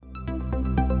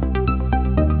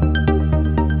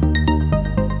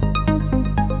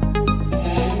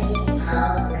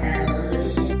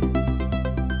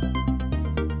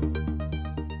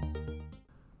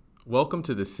Welcome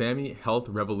to the Sammy Health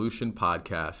Revolution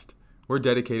podcast. We're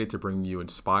dedicated to bringing you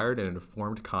inspired and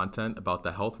informed content about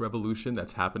the health revolution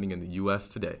that's happening in the U.S.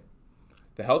 today.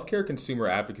 The healthcare consumer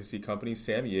advocacy company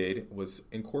SammyAid was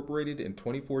incorporated in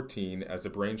 2014 as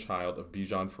the brainchild of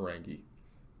Bijan Ferengi.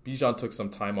 Bijan took some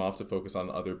time off to focus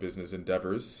on other business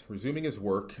endeavors, resuming his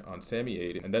work on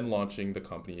SammyAid and then launching the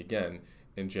company again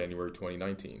in January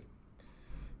 2019.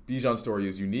 Bijan's story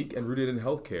is unique and rooted in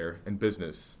healthcare and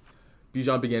business.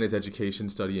 Bijan began his education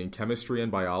studying chemistry and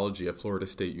biology at Florida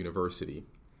State University.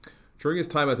 During his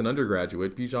time as an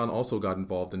undergraduate, Bijan also got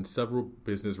involved in several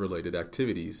business-related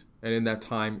activities, and in that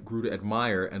time grew to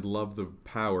admire and love the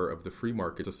power of the free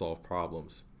market to solve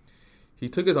problems. He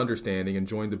took his understanding and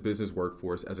joined the business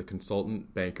workforce as a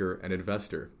consultant, banker, and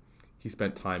investor. He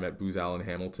spent time at Booz Allen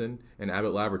Hamilton and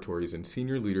Abbott Laboratories in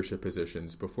senior leadership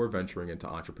positions before venturing into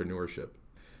entrepreneurship.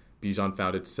 Bijan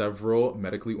founded several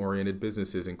medically oriented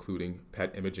businesses, including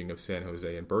PET Imaging of San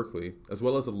Jose and Berkeley, as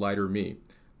well as Lighter Me,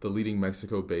 the leading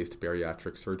Mexico-based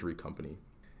bariatric surgery company.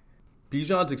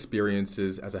 Bijan's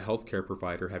experiences as a healthcare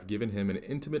provider have given him an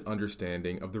intimate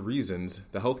understanding of the reasons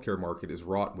the healthcare market is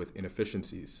wrought with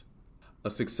inefficiencies. A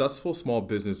successful small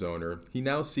business owner, he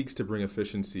now seeks to bring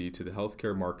efficiency to the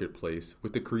healthcare marketplace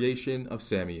with the creation of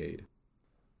SammyAid.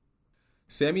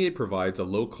 SammyAid provides a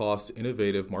low-cost,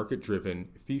 innovative, market-driven,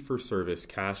 fee-for-service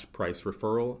cash price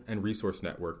referral and resource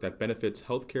network that benefits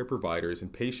healthcare providers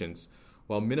and patients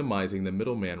while minimizing the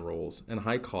middleman roles and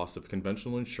high costs of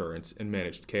conventional insurance and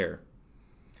managed care.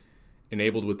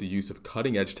 Enabled with the use of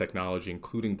cutting-edge technology,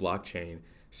 including blockchain,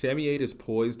 SammyAid is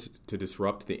poised to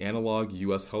disrupt the analog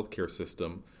U.S. healthcare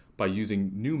system by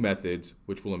using new methods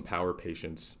which will empower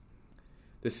patients.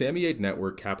 The SammyAid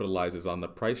network capitalizes on the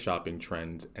price shopping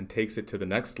trends and takes it to the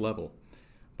next level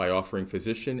by offering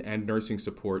physician and nursing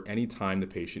support anytime the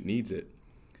patient needs it.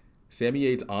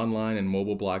 SammyAid's online and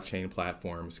mobile blockchain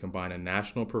platforms combine a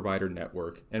national provider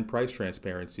network and price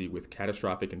transparency with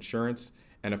catastrophic insurance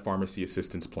and a pharmacy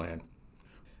assistance plan.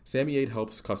 SammyAid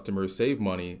helps customers save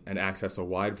money and access a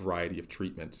wide variety of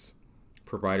treatments.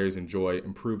 Providers enjoy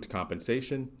improved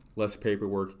compensation, less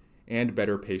paperwork, and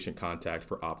better patient contact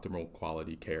for optimal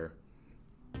quality care.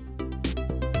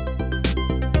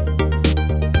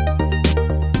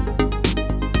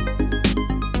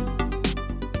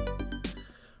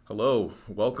 Hello,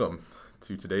 welcome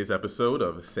to today's episode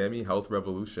of Sammy Health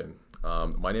Revolution.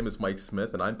 My name is Mike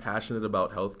Smith, and I'm passionate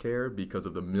about healthcare because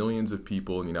of the millions of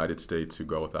people in the United States who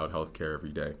go without healthcare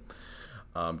every day.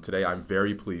 Today, I'm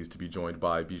very pleased to be joined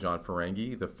by Bijan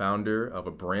Ferengi, the founder of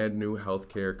a brand new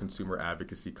healthcare consumer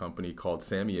advocacy company called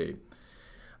SammyAid.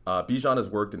 Bijan has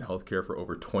worked in healthcare for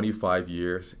over 25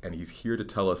 years, and he's here to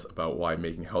tell us about why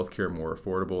making healthcare more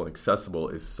affordable and accessible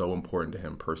is so important to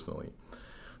him personally.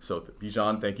 So,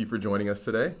 Bijan, thank you for joining us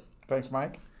today. Thanks,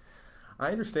 Mike.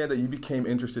 I understand that you became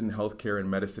interested in healthcare and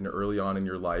medicine early on in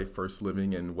your life, first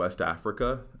living in West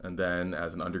Africa, and then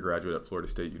as an undergraduate at Florida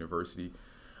State University.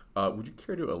 Would you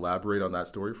care to elaborate on that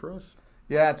story for us?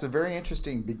 Yeah, it's a very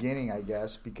interesting beginning, I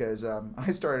guess, because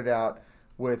I started out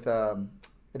with an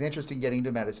interest in getting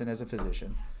into medicine as a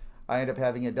physician. I ended up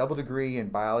having a double degree in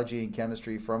biology and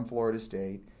chemistry from Florida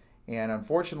State. And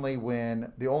unfortunately,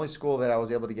 when the only school that I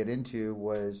was able to get into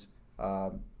was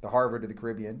the Harvard of the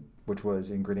Caribbean, which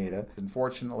was in Grenada.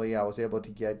 Unfortunately, I was able to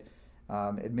get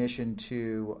admission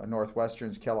to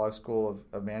Northwestern's Kellogg School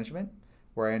of Management,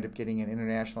 where I ended up getting an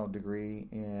international degree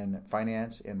in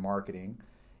finance and marketing.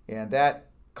 And that,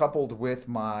 coupled with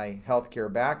my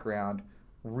healthcare background,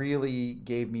 really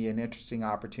gave me an interesting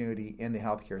opportunity in the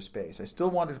healthcare space. I still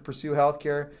wanted to pursue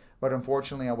healthcare, but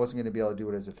unfortunately I wasn't going to be able to do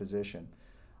it as a physician.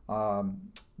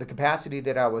 The capacity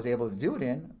that I was able to do it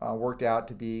in worked out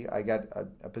to be, I got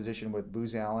a position with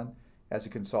Booz Allen as a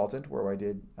consultant, where I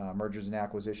did mergers and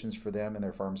acquisitions for them in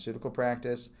their pharmaceutical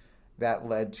practice. That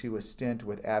led to a stint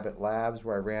with Abbott Labs,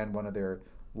 where I ran one of their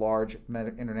large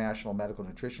international medical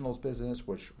nutritionals business,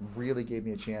 which really gave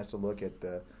me a chance to look at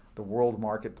the world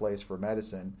marketplace for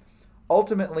medicine.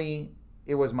 Ultimately,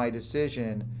 it was my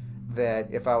decision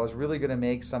that if I was really going to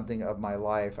make something of my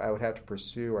life, I would have to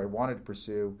pursue, or I wanted to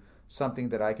pursue, something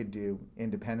that I could do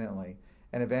independently.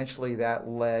 And eventually that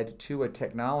led to a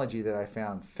technology that I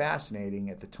found fascinating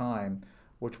at the time,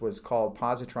 which was called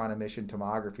positron emission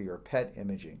tomography, or PET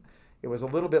imaging. It was a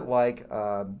little bit like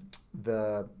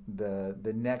the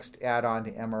next add-on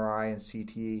to MRI and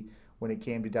CT when it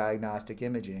came to diagnostic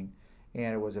imaging.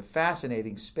 And it was a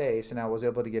fascinating space, and I was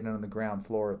able to get in on the ground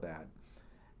floor of that.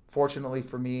 Fortunately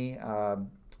for me,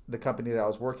 the company that I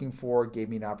was working for gave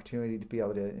me an opportunity to be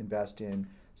able to invest in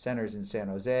centers in San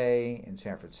Jose, in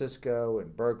San Francisco, in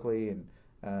Berkeley, and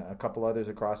a couple others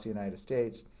across the United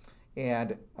States.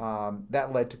 And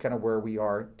that led to kind of where we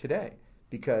are today,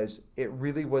 because it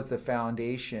really was the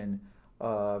foundation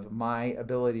of my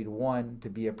ability to, one, to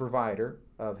be a provider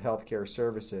of healthcare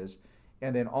services,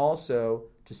 and then also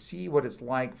to see what it's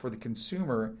like for the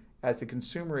consumer as the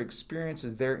consumer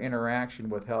experiences their interaction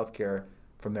with healthcare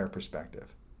from their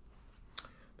perspective.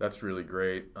 That's really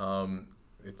great.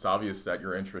 It's obvious that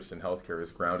your interest in healthcare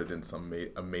is grounded in some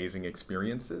amazing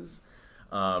experiences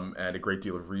and a great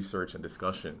deal of research and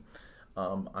discussion.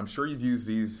 I'm sure you've used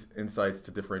these insights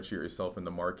to differentiate yourself in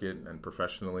the market and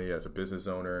professionally as a business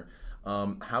owner.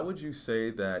 How would you say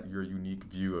that your unique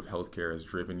view of healthcare has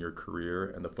driven your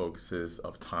career and the focuses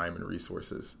of time and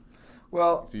resources?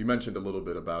 Well, so you mentioned a little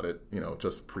bit about it,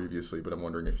 just previously, but I'm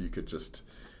wondering if you could just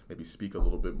maybe speak a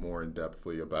little bit more in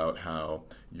depthly about how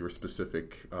your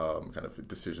specific kind of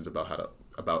decisions about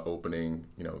opening,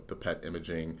 the PET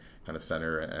imaging kind of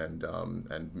center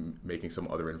and making some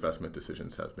other investment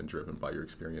decisions have been driven by your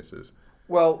experiences.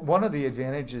 Well, one of the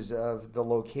advantages of the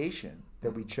location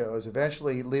that we chose,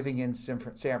 eventually living in San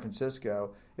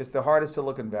Francisco, is the heart of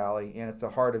Silicon Valley, and it's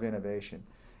the heart of innovation.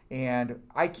 And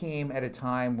I came at a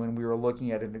time when we were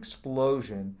looking at an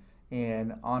explosion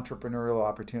in entrepreneurial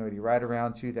opportunity right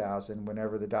around 2000,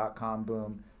 whenever the dot-com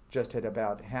boom just had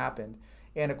about happened.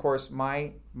 And of course,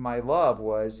 my love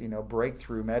was,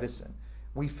 breakthrough medicine.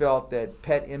 We felt that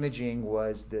PET imaging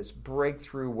was this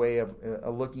breakthrough way of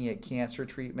looking at cancer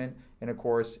treatment. And of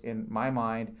course, in my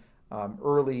mind,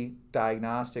 early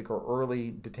diagnostic or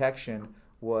early detection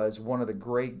was one of the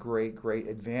great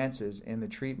advances in the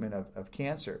treatment of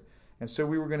cancer. And so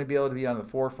we were going to be able to be on the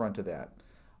forefront of that.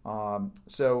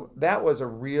 So that was a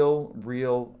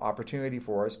real opportunity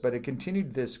for us, but it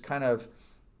continued this kind of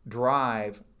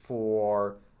drive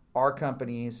for our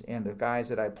companies and the guys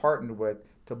that I partnered with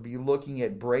to be looking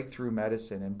at breakthrough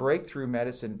medicine, and breakthrough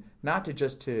medicine, not to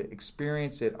just to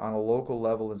experience it on a local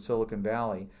level in Silicon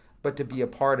Valley, but to be a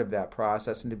part of that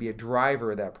process and to be a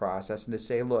driver of that process and to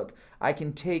say, look, I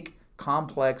can take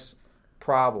complex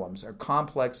problems or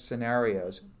complex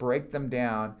scenarios, break them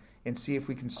down, and see if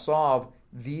we can solve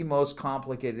the most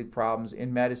complicated problems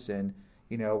in medicine,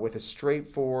 with a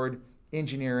straightforward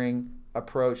engineering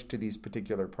approach to these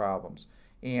particular problems.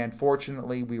 And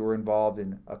fortunately, we were involved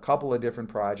in a couple of different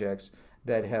projects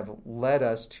that have led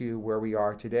us to where we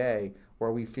are today,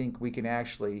 where we think we can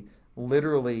actually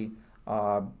literally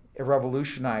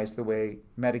revolutionize the way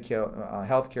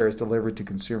healthcare is delivered to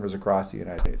consumers across the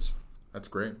United States. That's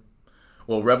great.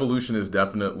 Well, revolution is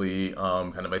definitely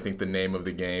I think, the name of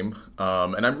the game.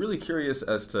 And I'm really curious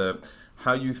as to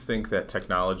how you think that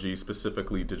technology,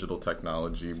 specifically digital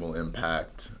technology, will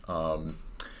impact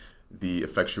the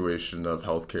effectuation of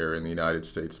healthcare in the United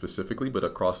States specifically, but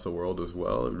across the world as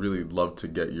well. I'd really love to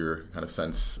get your kind of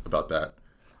sense about that.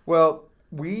 Well,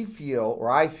 I feel, or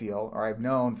I've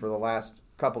known for the last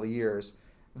couple of years,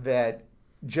 that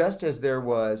just as there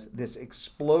was this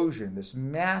explosion, this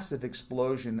massive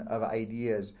explosion of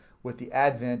ideas with the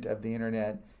advent of the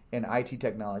internet and IT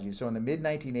technology. So in the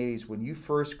mid-1980s, when you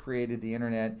first created the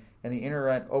internet and the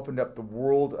internet opened up the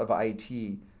world of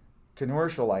IT,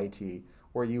 commercial IT,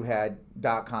 where you had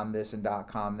 .com this and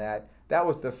 .com that, that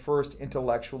was the first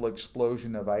intellectual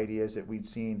explosion of ideas that we'd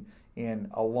seen in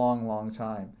a long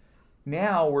time.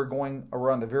 Now we're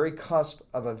on the very cusp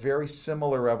of a very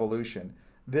similar revolution.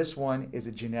 This one is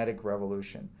a genetic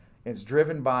revolution. It's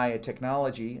driven by a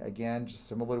technology, again, just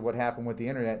similar to what happened with the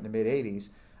internet in the mid-80s.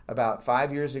 About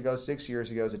 6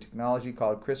 years ago, is a technology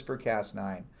called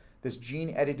CRISPR-Cas9, this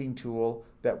gene editing tool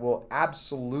that will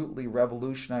absolutely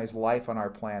revolutionize life on our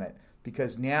planet,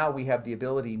 because now we have the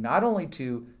ability not only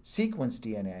to sequence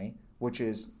DNA, which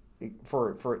is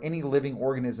for any living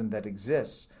organism that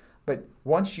exists, but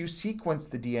once you sequence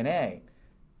the DNA,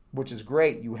 which is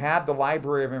great, you have the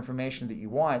library of information that you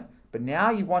want, but now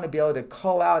you want to be able to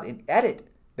cull out and edit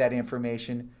that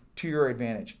information to your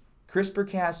advantage.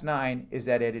 CRISPR-Cas9 is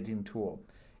that editing tool.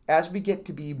 As we get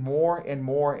to be more and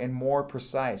more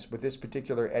precise with this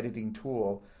particular editing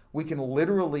tool, we can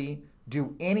literally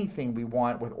do anything we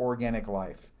want with organic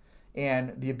life.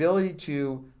 And the ability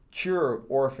to cure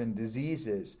orphan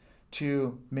diseases,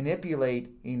 to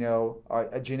manipulate,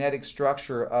 a genetic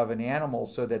structure of an animal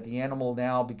so that the animal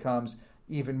now becomes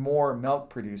even more milk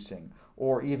producing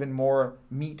or even more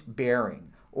meat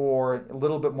bearing or a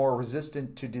little bit more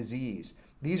resistant to disease.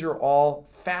 These are all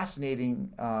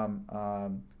fascinating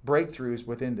breakthroughs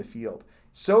within the field.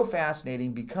 So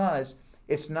fascinating because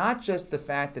it's not just the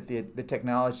fact that the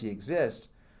technology exists,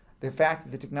 the fact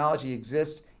that the technology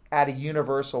exists at a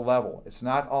universal level. It's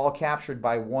not all captured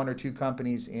by one or two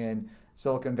companies in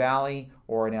Silicon Valley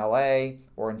or in LA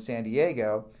or in San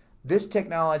Diego, this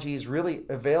technology is really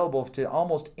available to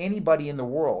almost anybody in the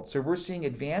world. So we're seeing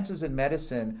advances in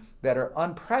medicine that are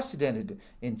unprecedented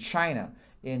in China,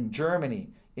 in Germany,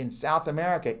 in South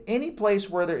America, any place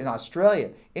where they're in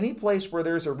Australia, any place where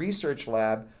there's a research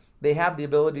lab, they have the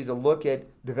ability to look at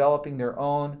developing their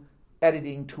own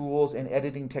editing tools and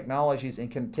editing technologies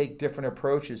and can take different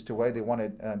approaches to why they want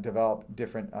to develop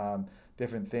different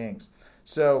things.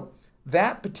 So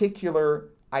that particular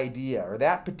idea or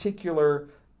that particular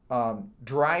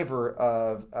driver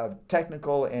of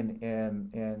technical and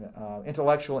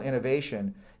intellectual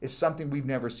innovation is something we've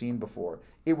never seen before.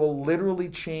 It will literally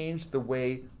change the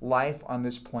way life on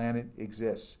this planet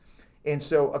exists. And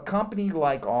so a company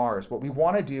like ours, what we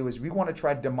want to do is we want to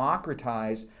try to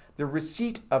democratize the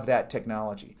receipt of that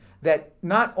technology. That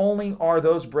not only are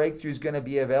those breakthroughs going to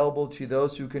be available to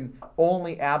those who can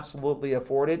only absolutely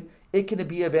afford it, it can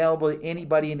be available to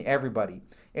anybody and everybody.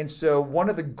 And so one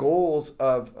of the goals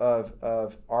of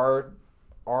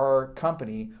our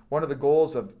company, one of the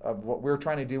goals of what we're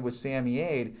trying to do with Sammy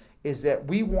Aid is that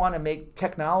we want to make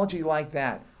technology like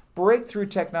that, breakthrough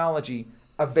technology,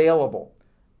 available.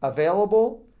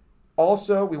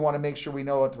 Also, we want to make sure we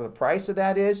know what the price of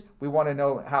that is. We want to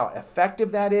know how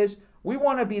effective that is. We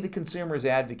want to be the consumer's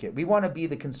advocate. We want to be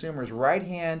the consumer's right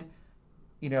hand,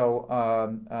 I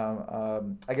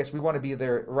guess we want to be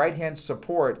their right hand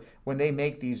support when they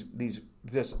make these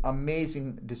just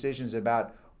amazing decisions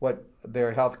about what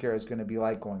their healthcare is going to be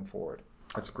like going forward.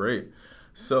 That's great.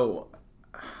 So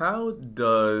how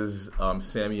does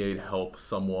Sammy Aid help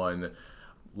someone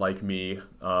like me,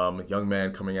 young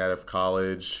man coming out of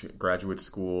college, graduate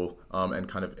school, and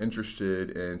kind of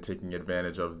interested in taking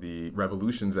advantage of the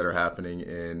revolutions that are happening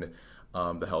in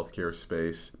the healthcare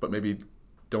space, but maybe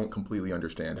don't completely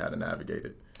understand how to navigate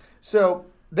it? So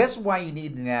that's why you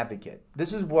need an advocate.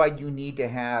 This is why you need to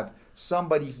have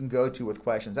somebody you can go to with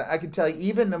questions. I can tell you,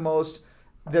 even the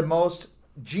most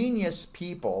genius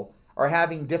people are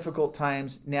having difficult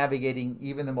times navigating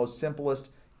even the most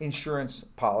simplest insurance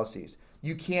policies.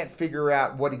 You can't figure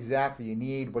out what exactly you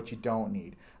need, what you don't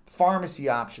need. Pharmacy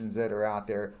options that are out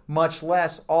there, much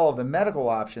less all of the medical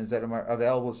options that are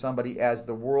available to somebody as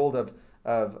the world of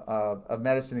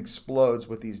medicine explodes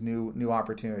with these new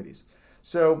opportunities.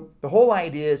 So the whole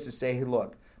idea is to say, hey,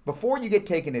 look, before you get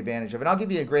taken advantage of, and I'll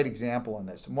give you a great example on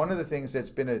this. One of the things that's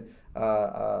been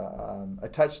a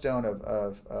touchstone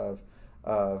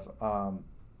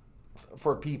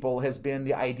for people has been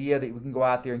the idea that we can go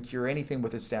out there and cure anything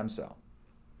with a stem cell.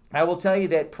 I will tell you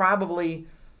that probably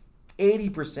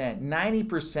 80%,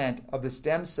 90% of the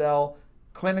stem cell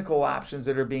clinical options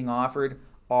that are being offered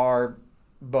are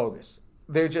bogus.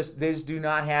 They just do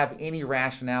not have any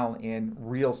rationale in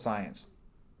real science.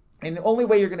 And the only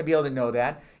way you're going to be able to know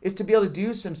that is to be able to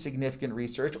do some significant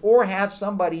research or have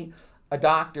somebody, a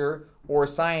doctor or a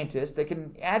scientist, that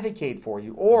can advocate for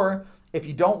you. Or if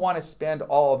you don't want to spend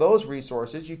all of those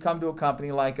resources, you come to a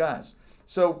company like us.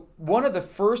 So one of the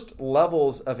first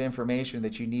levels of information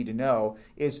that you need to know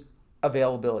is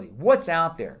availability. What's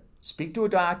out there? Speak to a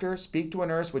doctor, speak to a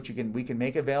nurse, which we can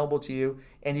make available to you,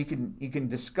 and you can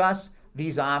discuss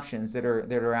these options that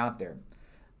are out there.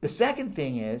 The second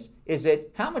thing is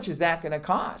that how much is that going to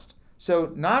cost?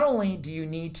 So not only do you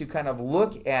need to kind of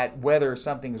look at whether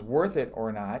something's worth it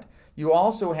or not, you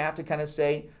also have to kind of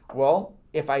say, well,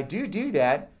 if I do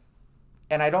that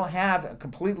and I don't have a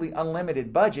completely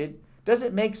unlimited budget, does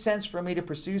it make sense for me to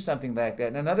pursue something like that?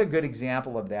 And another good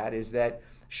example of that is that,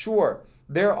 sure,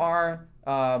 there are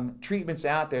treatments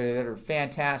out there that are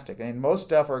fantastic, and most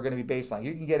stuff are going to be baseline.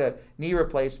 You can get a knee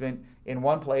replacement in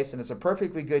one place, and it's a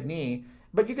perfectly good knee,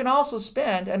 but you can also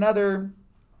spend another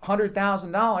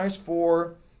 $100,000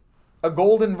 for a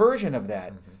golden version of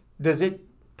that. Mm-hmm. Does it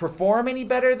perform any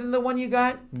better than the one you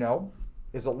got? No.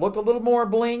 Does it look a little more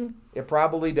bling? It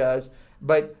probably does.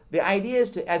 But the idea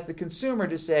is to, as the consumer,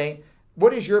 to say,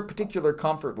 what is your particular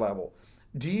comfort level?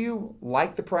 Do you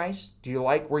like the price? Do you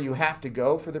like where you have to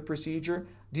go for the procedure?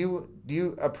 Do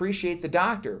you appreciate the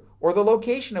doctor or the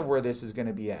location of where this is going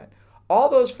to be at? All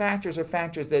those factors are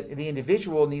factors that the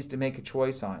individual needs to make a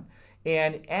choice on.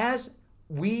 And as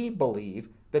we believe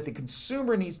that the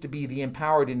consumer needs to be the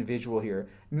empowered individual here,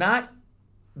 not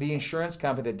the insurance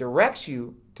company that directs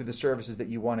you to the services that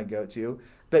you want to go to,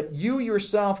 but you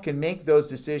yourself can make those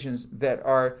decisions that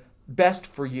are best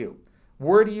for you.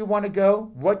 Where do you want to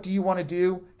go? What do you want to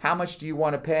do? How much do you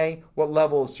want to pay? What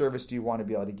level of service do you want to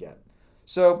be able to get?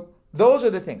 So those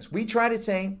are the things. We try to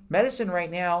say medicine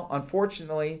right now,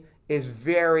 unfortunately, is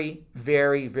very,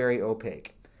 very, very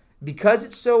opaque. Because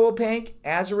it's so opaque,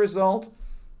 as a result,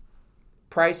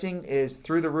 pricing is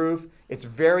through the roof. It's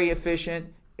very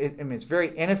efficient. It's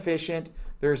very inefficient.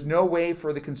 There's no way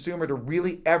for the consumer to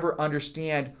really ever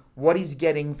understand what he's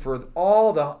getting for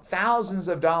all the thousands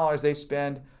of dollars they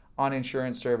spend on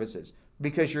insurance services,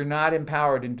 because you're not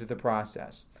empowered into the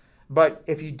process. But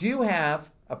if you do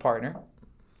have a partner,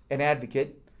 an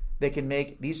advocate, that can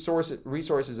make these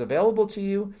resources available to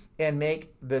you and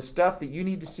make the stuff that you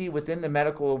need to see within the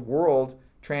medical world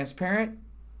transparent,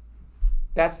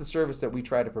 that's the service that we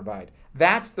try to provide.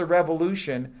 That's the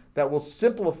revolution that will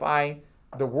simplify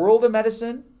the world of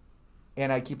medicine,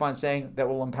 and I keep on saying that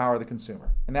will empower the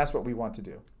consumer. And that's what we want to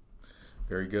do.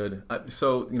 Very good.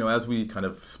 So, as we kind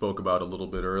of spoke about a little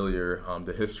bit earlier,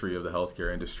 the history of the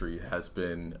healthcare industry has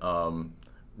been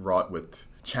wrought with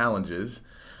challenges.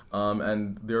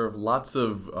 And there are lots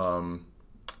of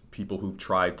people who've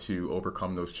tried to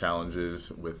overcome those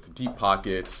challenges with deep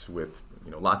pockets, with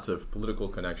lots of political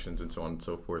connections and so on and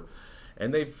so forth.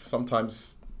 And they've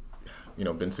sometimes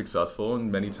been successful,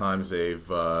 and many times they've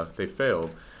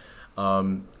failed.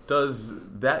 Does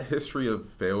that history of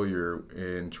failure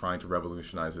in trying to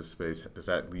revolutionize this space, does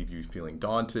that leave you feeling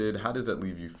daunted? How does that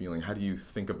leave you feeling? How do you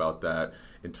think about that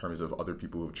in terms of other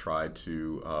people who've tried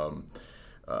to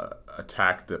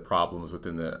attack the problems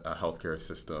within the healthcare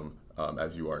system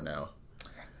as you are now?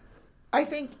 I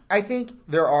think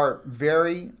there are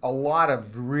a lot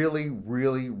of really,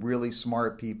 really, really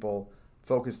smart people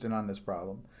focused in on this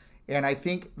problem. And I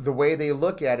think the way they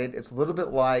look at it, it's a little bit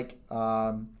like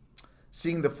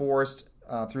seeing the forest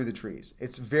through the trees.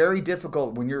 It's very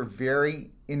difficult when you're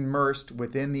very immersed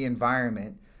within the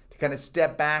environment to kind of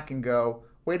step back and go,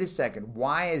 wait a second,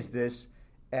 why is this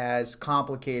as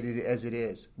complicated as it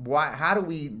is? How do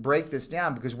we break this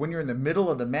down? Because when you're in the middle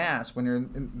of the mass, when you're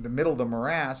in the middle of the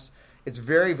morass, it's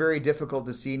very, very difficult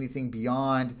to see anything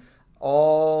beyond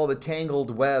all the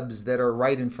tangled webs that are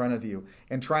right in front of you.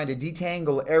 And trying to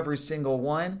detangle every single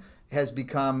one has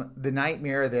become the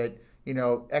nightmare that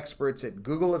experts at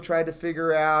Google have tried to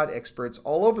figure out, experts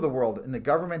all over the world and the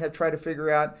government have tried to figure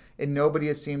out, and nobody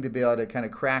has seemed to be able to kind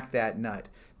of crack that nut,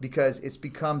 because it's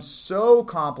become so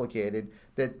complicated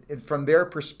that from their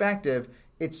perspective,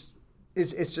 it's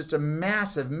just a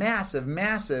massive, massive,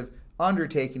 massive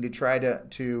undertaking to try to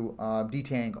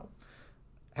detangle.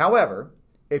 However,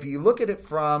 if you look at it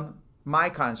from my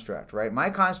construct, right? My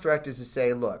construct is to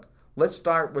say, look, let's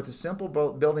start with the simple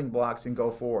building blocks and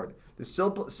go forward. The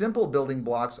simple building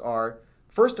blocks are,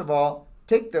 first of all,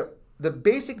 take the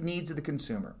basic needs of the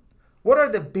consumer. What are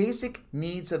the basic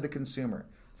needs of the consumer?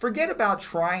 Forget about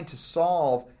trying to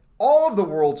solve all of the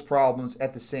world's problems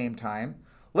at the same time.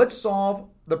 Let's solve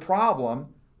the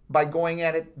problem by going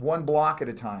at it one block at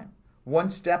a time, one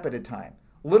step at a time.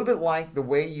 A little bit like the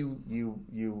way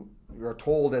you're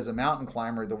told as a mountain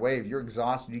climber, the way if you're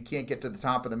exhausted, you can't get to the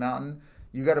top of the mountain,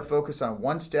 you got to focus on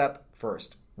one step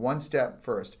first.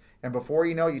 And before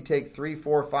you know, you take 3,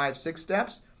 4, 5, 6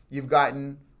 steps, you've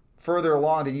gotten further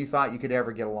along than you thought you could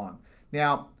ever get along.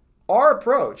 Now, our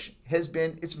approach has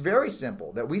been, it's very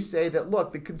simple, that we say that,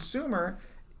 look, the consumer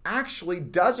actually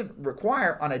doesn't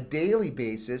require on a daily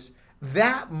basis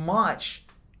that much,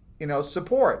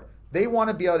 support. They want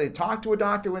to be able to talk to a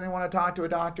doctor when they want to talk to a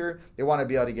doctor. They want to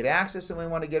be able to get access when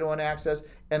they want to get access.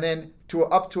 And then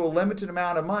up to a limited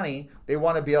amount of money, they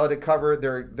want to be able to cover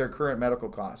their current medical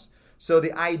costs. So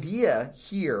the idea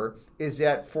here is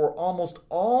that for almost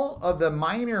all of the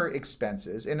minor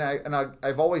expenses, and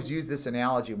I've always used this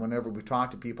analogy whenever we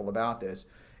talk to people about this,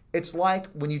 it's like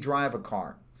when you drive a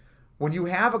car. When you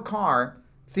have a car,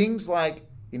 things like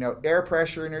air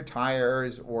pressure in your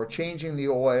tires, or changing the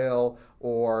oil,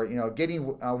 or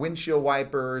getting windshield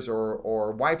wipers,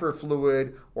 or wiper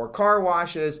fluid, or car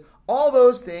washes, all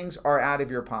those things are out of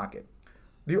your pocket.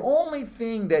 The only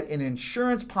thing that an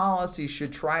insurance policy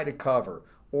should try to cover,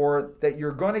 or that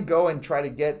you're going to go and try to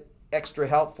get extra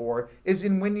help for, is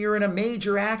when you're in a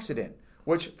major accident,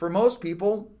 which for most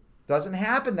people doesn't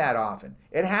happen that often.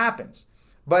 It happens.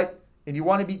 And you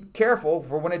want to be careful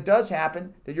for when it does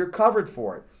happen that you're covered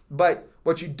for it. But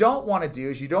what you don't want to do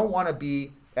is you don't want to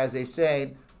be, as they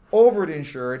say,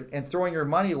 overinsured and throwing your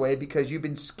money away because you've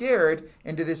been scared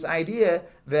into this idea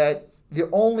that the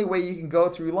only way you can go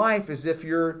through life is if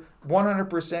you're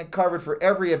 100% covered for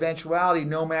every eventuality,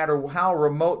 no matter how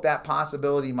remote that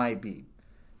possibility might be.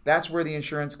 That's where the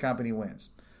insurance company wins.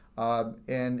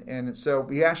 And so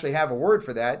we actually have a word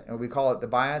for that, and we call it the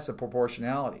bias of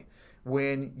proportionality.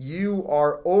 When you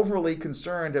are overly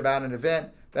concerned about an event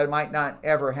that might not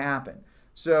ever happen.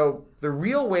 So the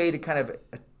real way to kind of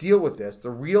deal with this,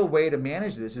 the real way to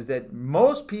manage this, is that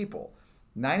most people,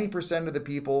 90% of the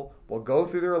people, will go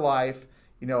through their life,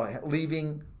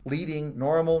 leading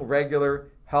normal, regular,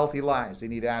 healthy lives. They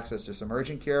need access to some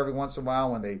urgent care every once in a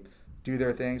while when they do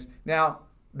their things. Now,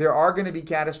 there are going to be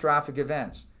catastrophic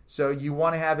events. So you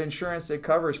want to have insurance that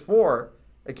covers for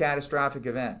a catastrophic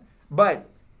event. But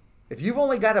if you've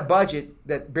only got a budget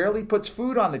that barely puts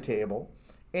food on the table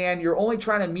and you're only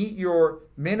trying to meet your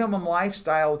minimum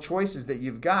lifestyle choices that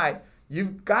you've got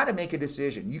to make a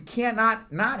decision. You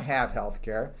cannot not have health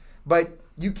care, but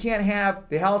you can't have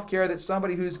the health care that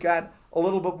somebody who's got a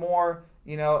little bit more,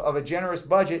 of a generous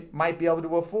budget might be able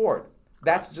to afford.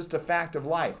 That's just a fact of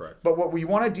life. Correct. But what we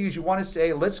want to do is you want to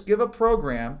say, let's give a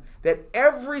program that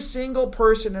every single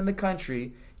person in the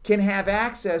country can have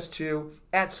access to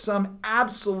at some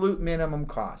absolute minimum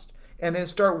cost, and then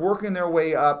start working their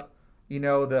way up,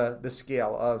 the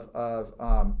scale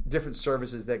of different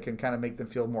services that can kind of make them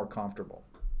feel more comfortable.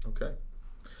 Okay.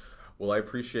 Well, I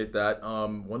appreciate that.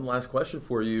 One last question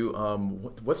for you.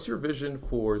 What's your vision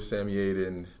for SAMI-AID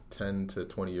in 10 to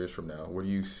 20 years from now? Where do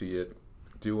you see it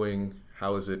doing?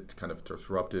 How has it kind of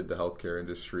disrupted the healthcare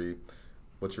industry?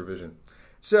 What's your vision?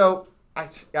 So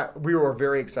we were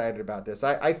very excited about this.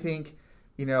 I think,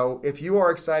 if you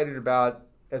are excited about,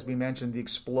 as we mentioned, the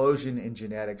explosion in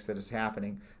genetics that is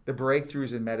happening, the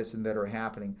breakthroughs in medicine that are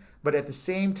happening, but at the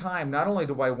same time, not only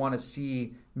do I want to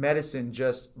see medicine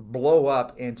just blow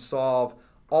up and solve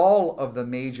all of the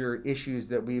major issues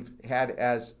that we've had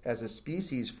as a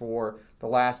species for the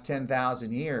last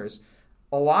 10,000 years,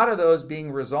 a lot of those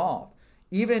being resolved.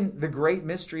 Even the great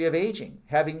mystery of aging,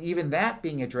 having even that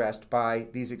being addressed by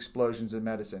these explosions in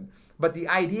medicine. But the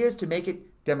idea is to make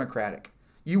it democratic.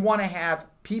 You want to have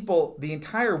people, the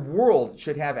entire world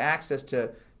should have access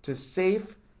to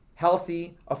safe,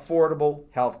 healthy, affordable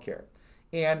healthcare.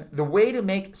 And the way to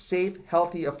make safe,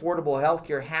 healthy, affordable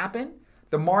healthcare happen,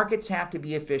 the markets have to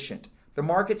be efficient. The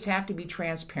markets have to be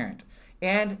transparent.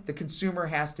 And the consumer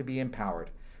has to be empowered.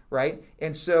 Right?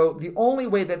 And so the only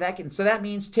way that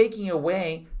means taking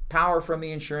away power from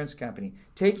the insurance company,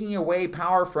 taking away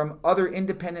power from other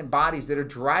independent bodies that are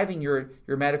driving your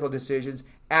medical decisions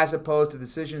as opposed to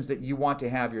decisions that you want to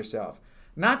have yourself.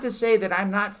 Not to say that I'm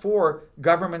not for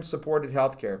government-supported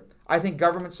healthcare. I think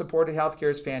government-supported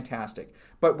healthcare is fantastic.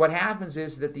 But what happens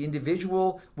is that the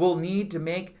individual will need to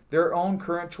make their own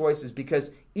current choices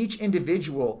because each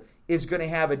individual is going to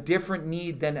have a different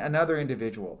need than another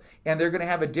individual, and they're going to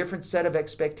have a different set of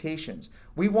expectations.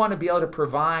 We want to be able to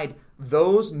provide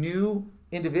those new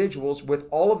individuals with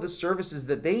all of the services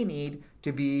that they need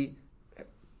to be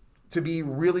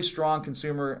really strong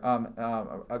consumers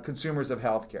of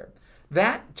healthcare.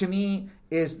 That, to me,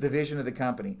 is the vision of the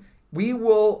company. We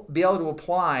will be able to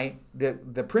apply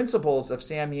the principles of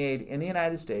SAMI-AID in the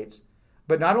United States,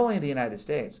 but not only in the United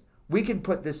States. We can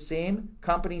put this same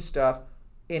company stuff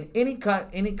in any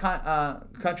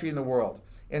country in the world.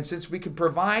 And since we can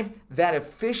provide that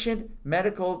efficient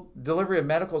medical delivery of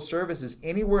medical services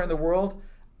anywhere in the world,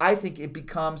 I think it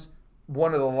becomes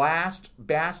one of the last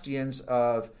bastions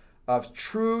of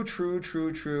true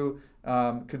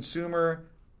consumer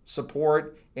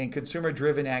support and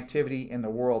consumer-driven activity in the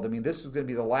world. I mean, this is going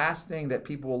to be the last thing that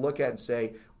people will look at and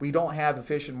say, we don't have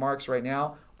efficient markets right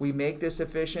now. We make this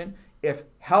efficient. If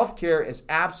healthcare is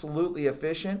absolutely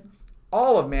efficient,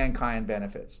 all of mankind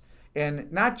benefits. And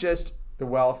not just the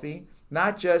wealthy,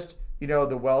 not just,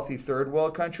 the wealthy third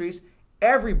world countries.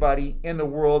 Everybody in the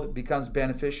world becomes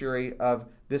beneficiary of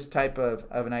this type of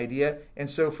an idea. And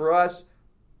so for us,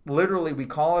 literally, we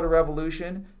call it a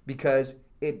revolution because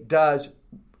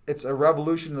it's a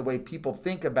revolution in the way people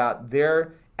think about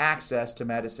their access to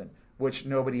medicine, which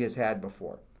nobody has had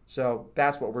before. So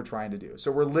that's what we're trying to do.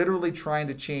 So we're literally trying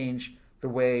to change the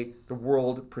way the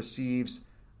world perceives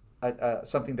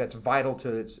something that's vital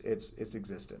to its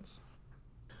existence.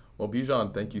 Well,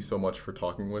 Bijan, thank you so much for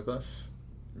talking with us.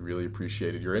 Really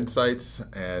appreciated your insights.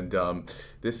 And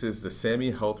this is the SAMI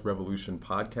Health Revolution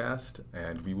podcast,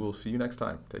 and we will see you next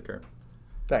time. Take care.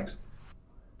 Thanks.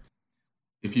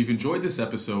 If you've enjoyed this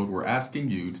episode, we're asking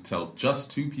you to tell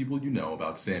just 2 people you know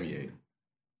about SAMI-AID.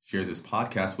 Share this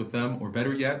podcast with them, or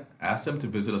better yet, ask them to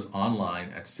visit us online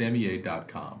at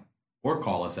samiaid.com or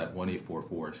call us at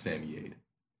 1-844-SAMI-AID.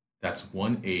 That's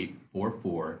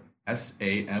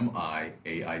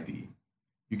 1-844-SAMI-AID.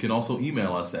 You can also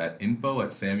email us at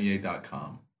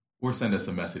info@samiaid.com or send us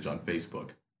a message on Facebook.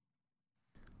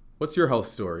 What's your health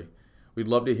story? We'd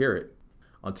love to hear it.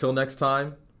 Until next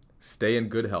time, stay in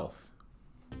good health.